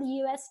books from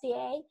the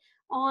USDA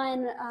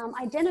on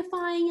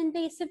identifying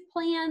invasive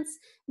plants,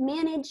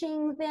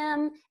 managing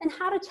them, and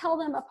how to tell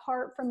them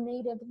apart from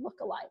native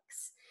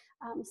lookalikes.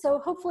 So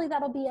hopefully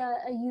that'll be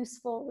a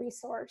useful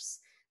resource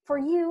for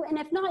you. And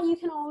if not, you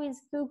can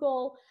always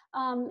Google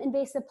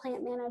invasive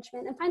plant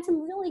management and find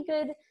some really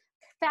good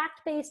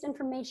fact-based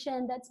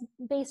information that's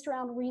based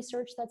around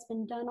research that's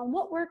been done on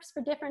what works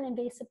for different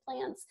invasive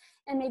plants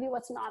and maybe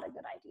what's not a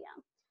good idea.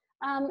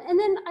 And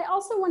then I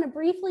also want to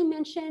briefly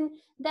mention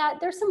that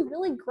there's some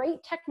really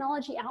great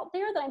technology out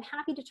there that I'm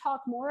happy to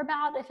talk more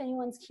about if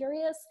anyone's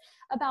curious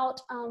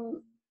about,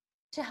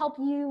 to help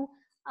you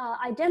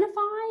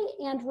identify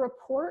and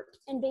report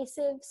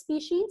invasive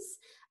species.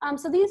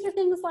 So these are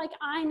things like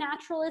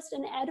iNaturalist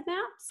and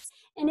EdMaps.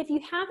 And if you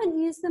haven't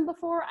used them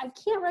before, I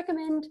can't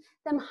recommend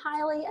them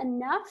highly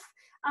enough.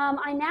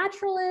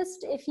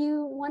 iNaturalist, if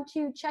you want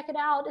to check it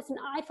out, it's an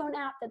iPhone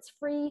app that's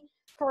free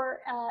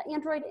for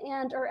Android,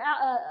 or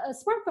a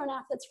smartphone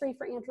app that's free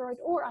for Android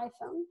or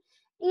iPhone.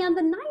 And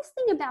the nice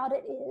thing about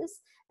it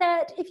is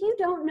that if you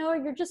don't know, or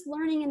you're just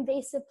learning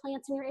invasive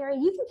plants in your area,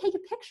 you can take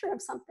a picture of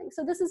something.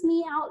 So this is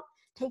me out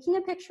taking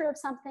a picture of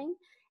something,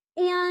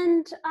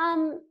 and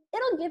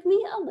it'll give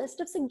me a list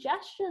of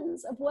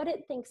suggestions of what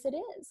it thinks it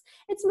is.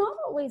 It's not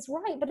always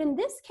right, but in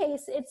this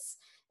case, it's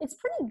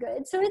pretty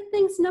good. So it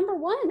thinks, number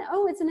one,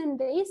 oh, it's an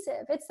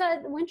invasive. It's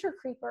that winter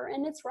creeper,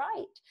 and it's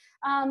right.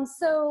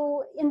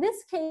 So in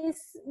this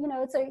case, you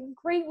know, it's a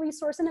great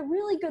resource and a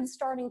really good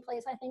starting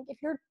place, I think,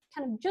 if you're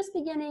kind of just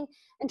beginning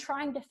and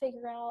trying to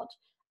figure out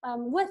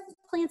what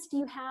plants do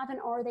you have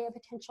and are they a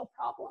potential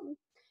problem.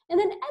 And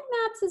then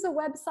EdMaps is a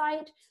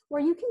website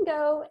where you can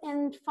go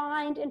and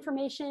find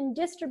information,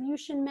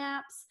 distribution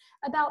maps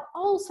about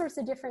all sorts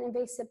of different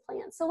invasive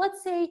plants. So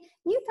let's say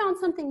you found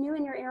something new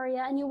in your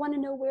area and you want to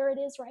know where it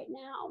is right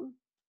now.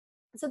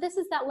 So this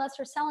is that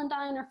lesser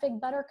celandine or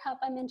fig buttercup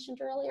I mentioned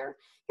earlier.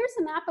 Here's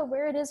a map of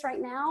where it is right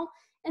now.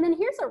 And then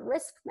here's a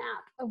risk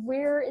map of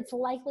where it's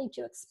likely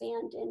to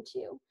expand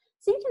into.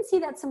 So you can see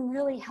that's some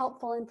really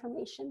helpful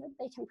information that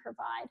they can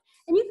provide.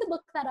 And you could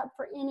look that up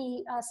for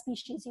any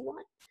species you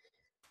want.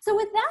 So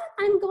with that,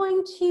 I'm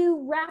going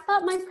to wrap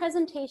up my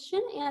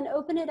presentation and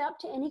open it up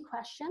to any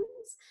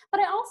questions. But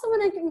I also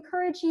want to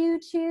encourage you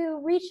to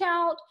reach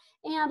out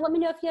and let me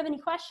know if you have any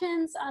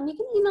questions. You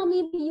can email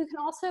me, but you can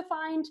also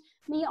find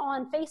me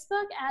on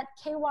Facebook at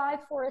KY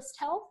Forest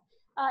Health,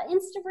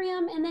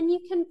 Instagram, and then you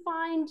can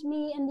find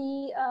me in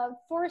the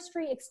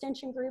Forestry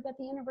Extension group at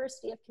the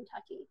University of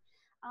Kentucky.